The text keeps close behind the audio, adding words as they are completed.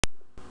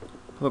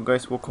Hello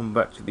guys, welcome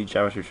back to the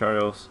Java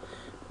tutorials.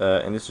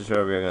 In this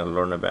tutorial we are going to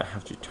learn about how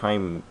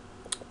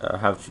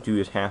to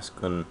do a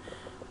task on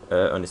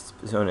a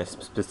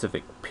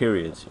specific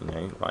period,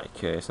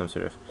 like some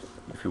sort of,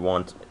 if you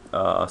want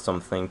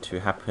something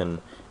to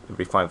happen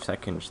every 5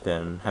 seconds,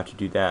 then how to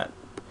do that.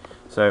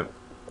 So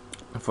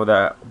for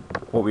that,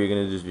 what we're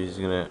going to do is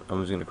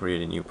I'm just going to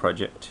create a new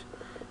project,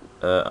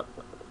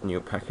 new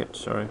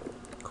package,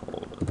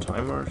 called a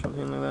timer or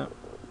something like that,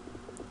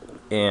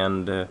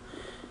 and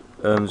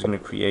I'm just going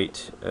to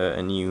create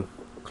a new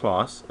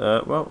class.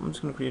 Well, I'm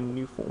just going to create a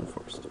new form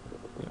first.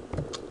 Yeah.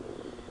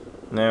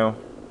 Now,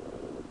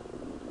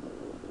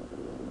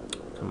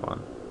 come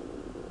on.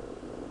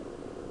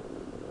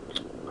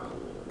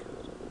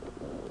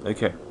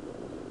 Okay.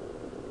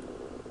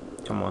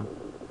 Come on.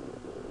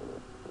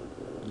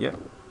 Yeah.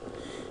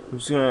 I'm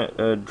just going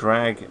to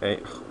drag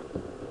a...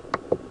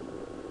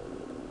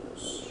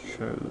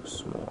 show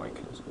small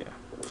icons, yeah.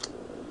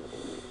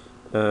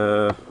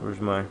 Where's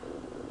my...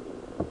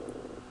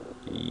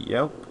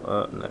 Yelp?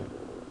 No.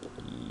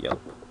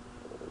 Yelp.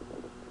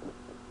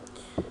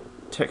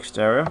 Text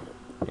area,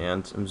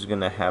 and I'm just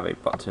gonna have a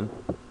button,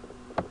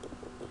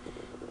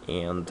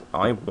 and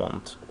I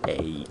want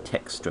a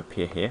text to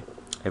appear here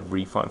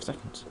every 5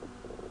 seconds.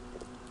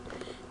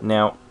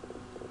 Now,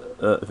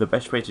 the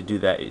best way to do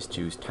that is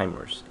to use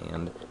timers,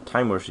 and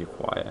timers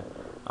require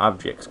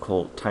objects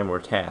called timer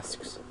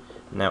tasks.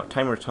 Now,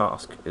 timer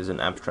task is an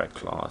abstract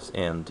class,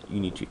 and you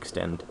need to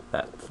extend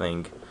that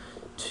thing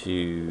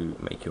to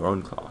make your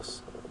own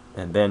class,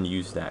 and then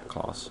use that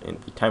class in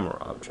the timer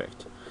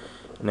object.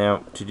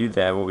 Now, to do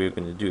that, what we're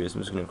going to do is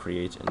I'm just going to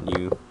create a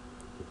new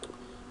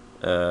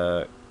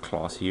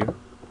class here.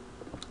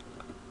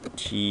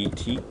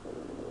 TT.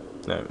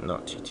 No,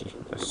 not TT.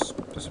 That's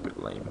a bit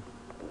lame.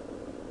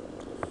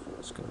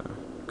 Just gonna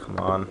come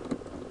on.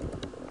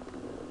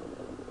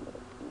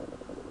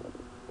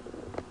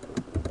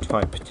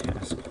 Type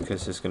task,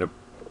 because it's going to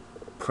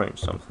print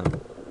something.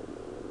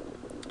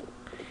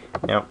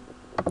 Now,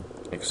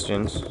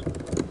 extends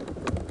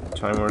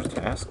timer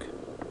task,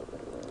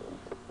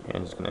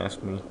 and it's going to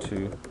ask me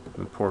to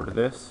import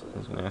this.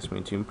 It's going to ask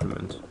me to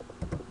implement.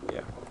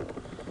 Yeah.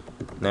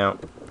 Now,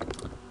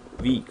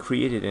 we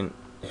created an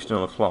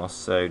external class,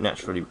 so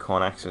naturally we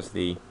can't access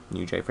the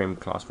new JFrame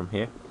class from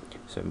here.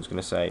 So I'm just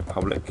going to say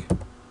public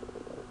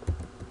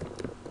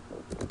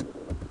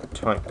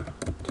type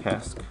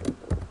task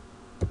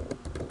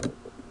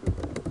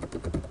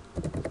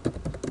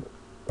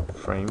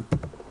frame.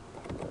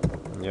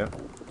 Yeah.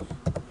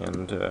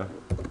 And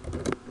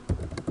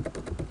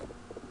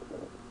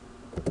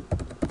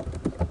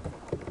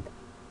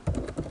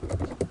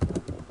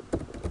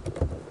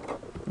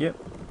yep,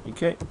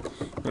 okay.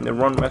 In the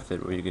run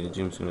method, what you're going to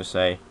do is going to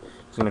say,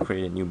 it's going to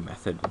create a new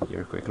method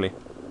here quickly.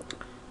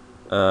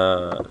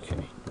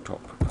 Okay,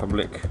 top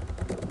public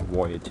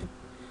void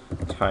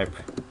type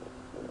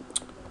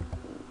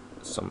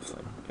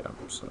something. Yeah,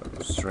 so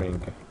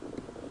string.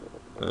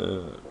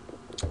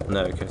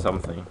 No, okay,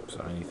 something. So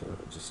anything.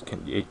 It just can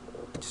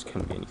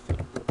be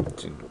anything.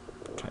 It's in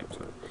type.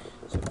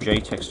 So J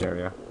text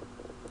area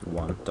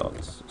 1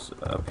 dot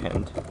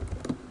append.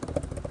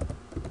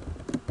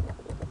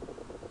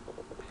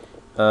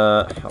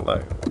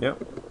 Hello.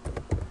 Yep.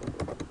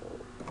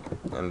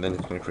 And then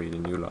it's going to create a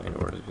new line,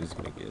 or it's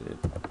going to get it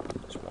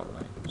just one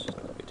line, which is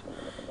not good.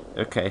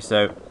 Okay,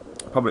 so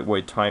public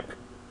void type,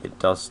 it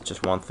does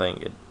just one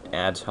thing. It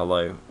adds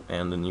hello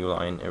and the new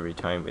line every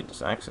time it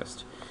is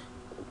accessed,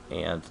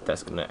 and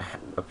that's going to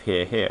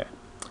appear here.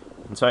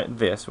 Inside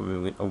this, what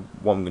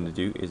I'm going to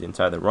do is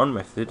inside the run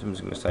method, I'm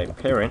just going to say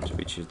parent,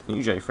 which is the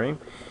new JFrame,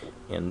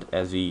 and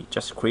as we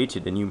just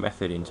created a new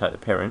method inside the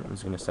parent, I'm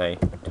just going to say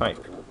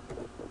type.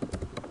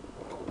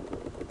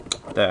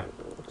 There,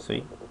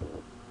 see?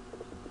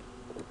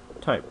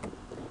 Type.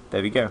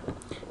 There we go.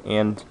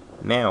 And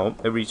now,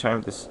 every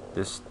time this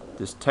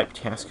type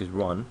task is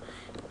run,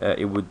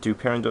 it would do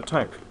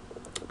parent.type.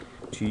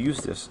 To use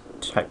this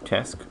type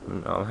task,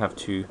 I'll have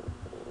to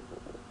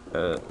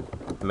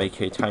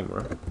make a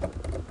timer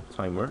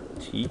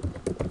t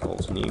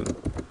equals new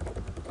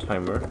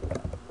timer.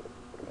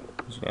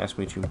 It's going to ask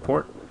me to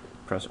import.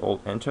 Press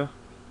Alt Enter.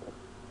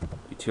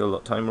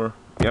 util.timer.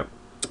 Yep.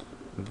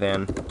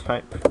 Then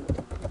type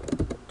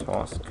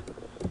task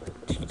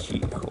tt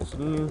equals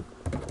new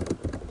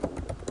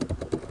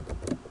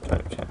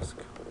type task.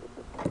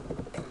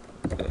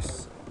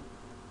 This.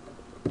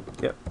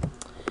 Yep.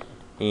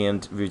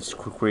 And we just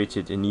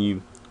created a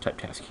new type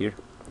task here.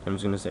 I'm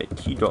just going to say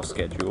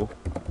t.schedule.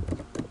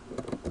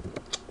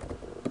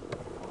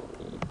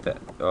 That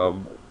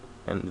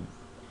and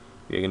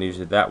we're going to use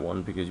that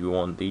one because we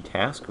want the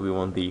task, we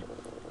want the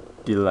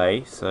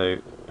delay, so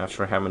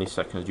after how many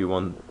seconds do you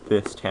want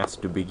this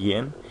task to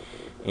begin,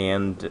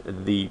 and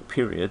the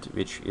period,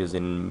 which is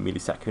in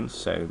milliseconds,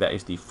 so that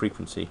is the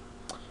frequency.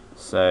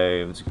 So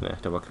I'm just going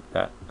to double click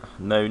that.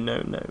 No,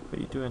 what are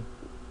you doing?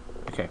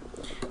 Okay,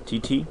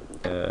 TT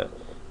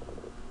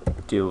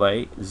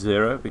delay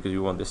 0 because we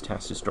want this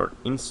task to start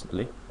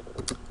instantly,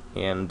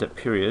 and the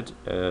period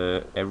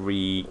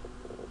every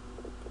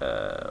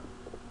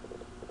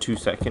 2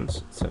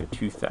 seconds, so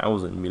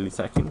 2000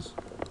 milliseconds.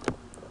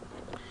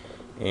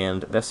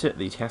 And that's it.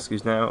 The task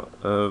is now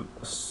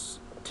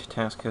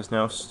task has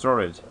now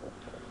started,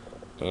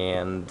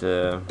 and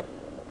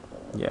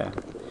yeah.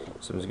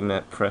 So I'm just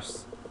gonna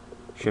press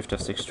Shift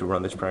F6 to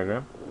run this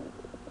program,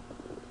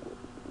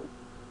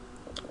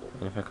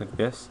 and if I click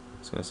this,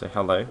 it's gonna say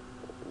hello,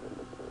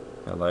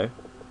 hello,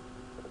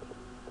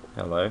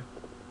 hello,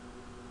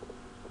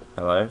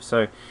 hello.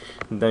 So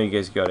then you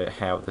guys got it,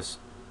 how this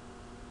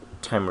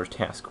timer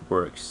task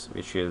works,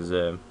 which is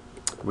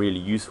really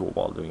useful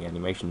while doing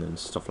animation and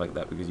stuff like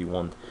that, because you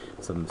want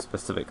some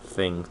specific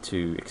thing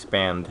to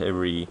expand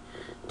every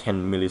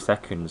 10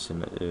 milliseconds,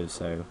 and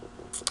so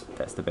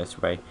that's the best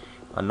way.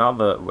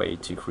 Another way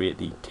to create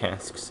the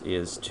tasks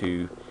is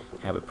to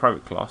have a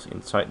private class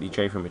inside the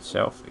JFrame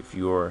itself. If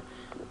you're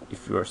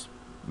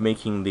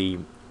making the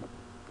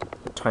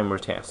timer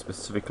task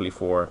specifically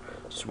for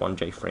just one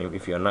JFrame,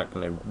 if you're not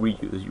going to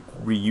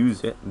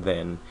reuse it,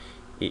 then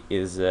it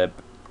is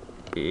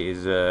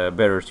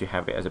better to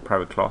have it as a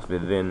private class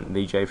within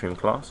the JFrame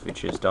class,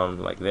 which is done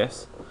like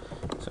this.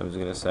 So I'm just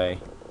going to say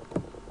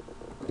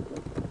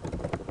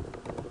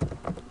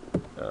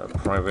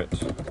private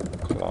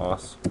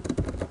class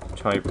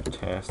type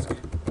task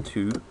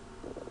 2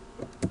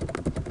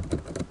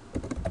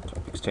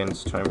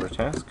 extends timer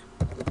task,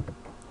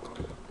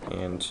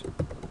 and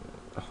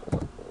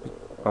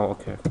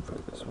okay, for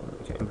this one,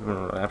 okay,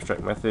 implement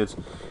abstract methods.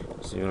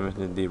 So you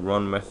implement the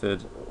run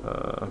method,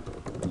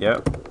 yeah.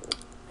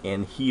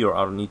 And here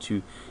I'll need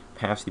to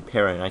pass the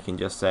parent. I can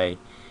just say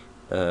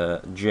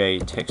j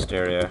text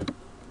area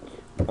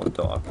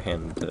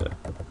append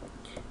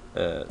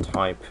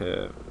type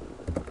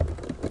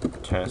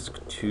task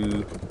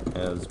 2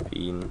 has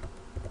been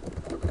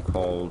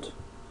called.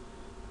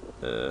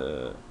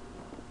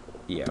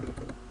 Yeah,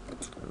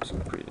 I'm just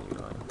gonna create a new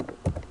line.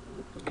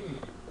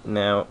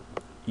 Now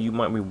you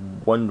might be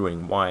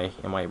wondering, why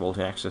am I able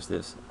to access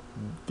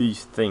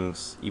these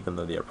things even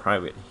though they are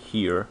private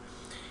here?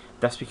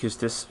 That's because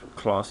this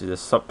class is a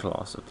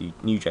subclass of the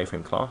new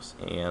JFrame class,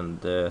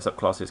 and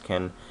subclasses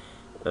can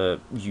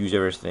use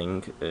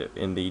everything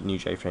in the new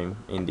JFrame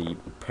in the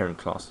parent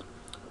class,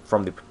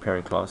 from the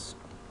parent class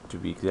to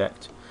be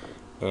exact.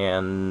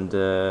 And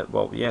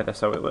well, yeah,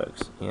 that's how it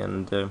works.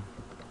 And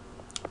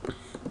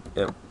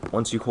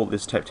once you call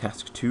this type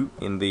task 2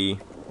 in the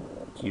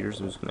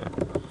here's, I'm just gonna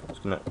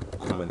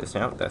comment this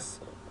out. That's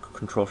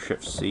Control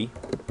Shift C.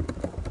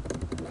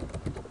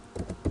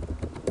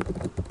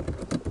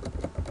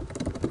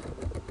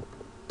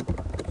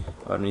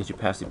 I need to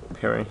pass the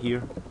parent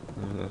here,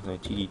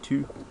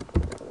 td2,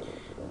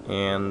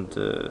 and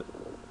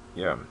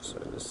yeah. So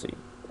let's see.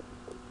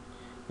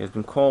 It has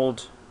been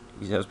called.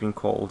 It has been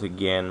called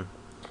again.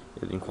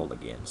 It has been called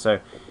again. So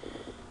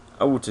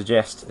I would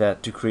suggest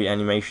that to create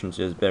animations,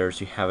 it's better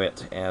to have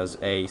it as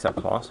a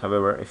subclass.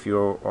 However, if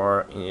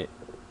you're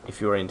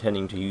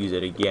intending to use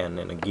it again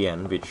and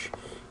again, which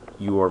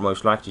you are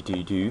most likely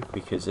to do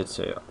because it's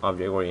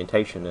object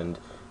orientation, and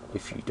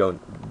if you don't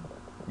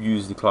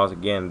use the class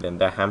again, then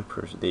that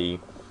hampers the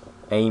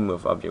aim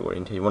of object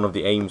orientation, one of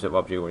the aims of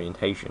object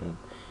orientation,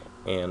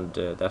 and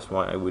that's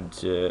why I would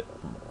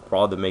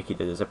rather make it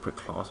as a separate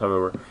class.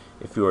 However,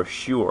 if you are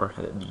sure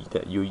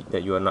that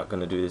you are not going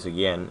to do this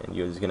again, and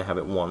you're just going to have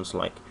it once,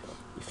 like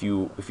if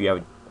you have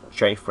a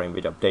JFrame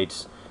which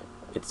updates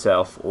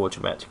itself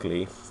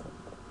automatically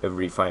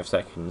every 5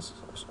 seconds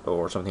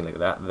or something like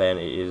that, then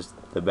it is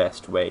the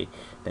best way.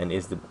 Then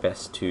it's the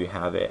best to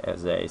have it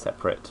as a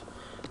separate.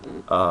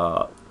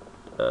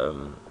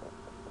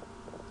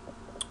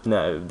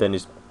 No, then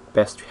it's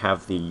best to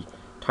have the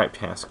type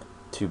task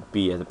to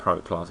be as a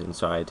private class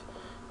inside.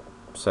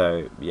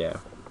 So yeah,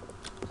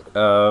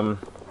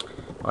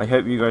 I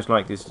hope you guys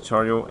like this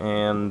tutorial,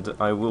 and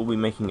I will be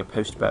making a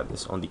post about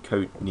this on the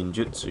Code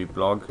Ninjutsu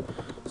blog.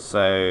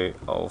 So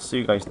I'll see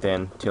you guys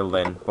then. Till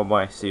then, bye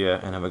bye, see ya,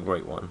 and have a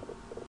great one.